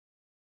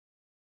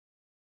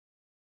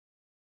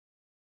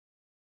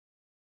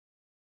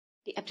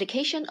The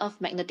application of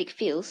magnetic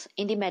fields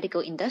in the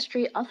medical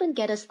industry often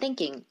gets us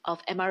thinking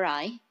of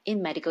MRI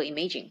in medical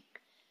imaging.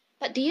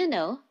 But do you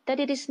know that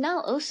it is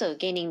now also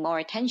gaining more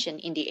attention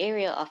in the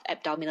area of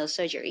abdominal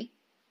surgery?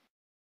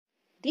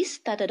 This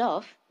started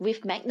off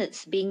with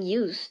magnets being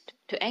used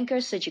to anchor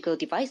surgical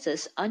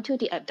devices onto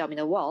the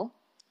abdominal wall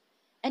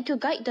and to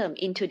guide them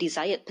into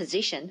desired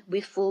position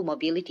with full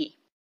mobility.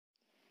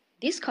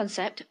 This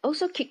concept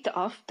also kicked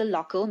off the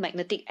local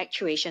magnetic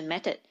actuation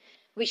method,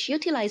 which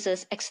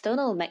utilizes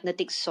external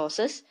magnetic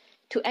sources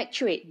to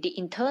actuate the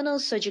internal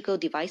surgical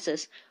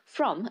devices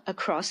from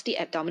across the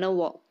abdominal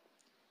wall.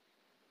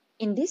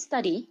 In this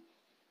study,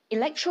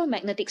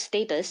 electromagnetic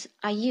stators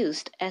are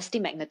used as the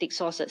magnetic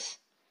sources.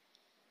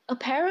 A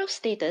pair of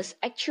stators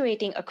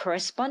actuating a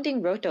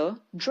corresponding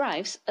rotor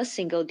drives a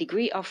single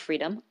degree of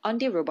freedom on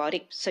the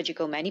robotic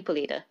surgical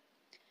manipulator.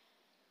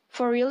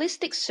 For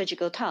realistic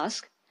surgical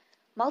tasks,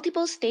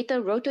 multiple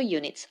stator rotor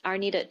units are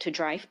needed to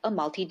drive a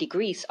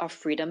multi-degrees of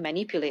freedom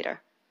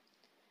manipulator.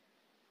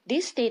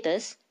 These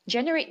stators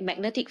generate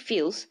magnetic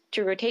fields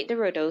to rotate the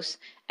rotors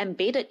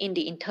embedded in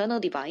the internal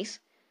device,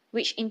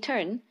 which in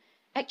turn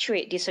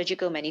actuate the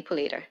surgical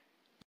manipulator.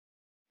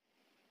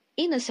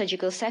 In a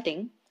surgical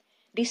setting,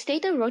 the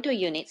stator rotor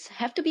units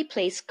have to be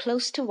placed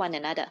close to one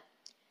another.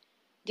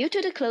 Due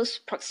to the close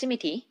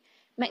proximity,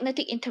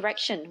 magnetic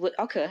interaction would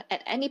occur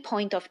at any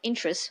point of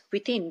interest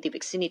within the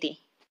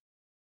vicinity.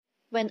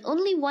 When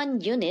only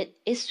one unit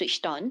is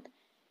switched on,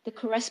 the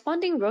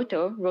corresponding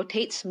rotor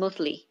rotates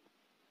smoothly.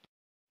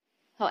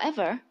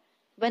 However,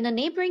 when a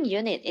neighboring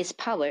unit is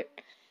powered,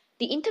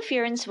 the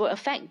interference will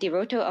affect the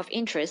rotor of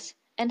interest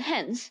and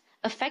hence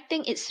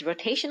affecting its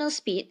rotational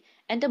speed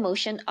and the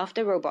motion of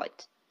the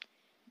robot.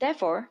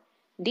 Therefore,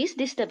 this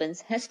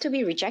disturbance has to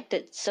be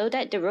rejected so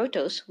that the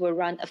rotors will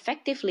run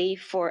effectively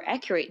for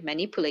accurate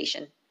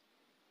manipulation.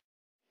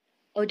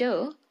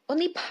 Although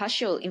only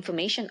partial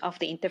information of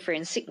the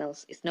interference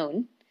signals is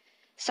known,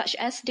 such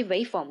as the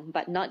waveform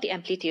but not the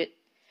amplitude,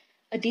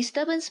 a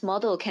disturbance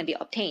model can be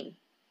obtained.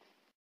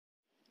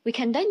 We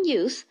can then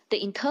use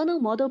the internal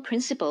model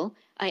principle,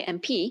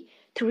 IMP,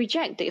 to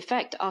reject the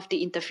effect of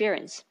the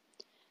interference.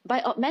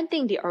 By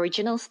augmenting the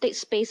original state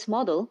space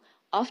model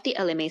of the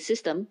LMA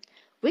system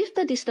with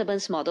the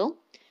disturbance model,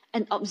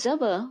 an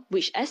observer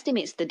which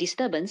estimates the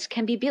disturbance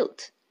can be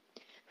built.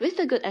 With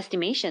a good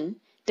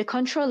estimation, the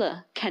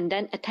controller can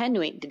then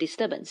attenuate the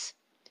disturbance.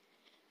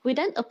 We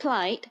then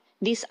applied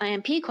this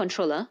IMP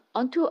controller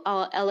onto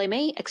our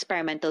LMA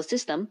experimental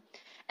system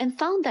and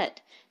found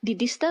that the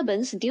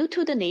disturbance due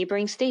to the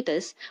neighboring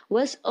stators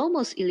was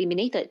almost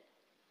eliminated.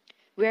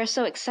 We are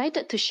so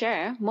excited to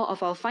share more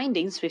of our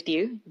findings with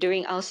you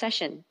during our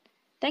session.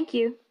 Thank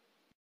you.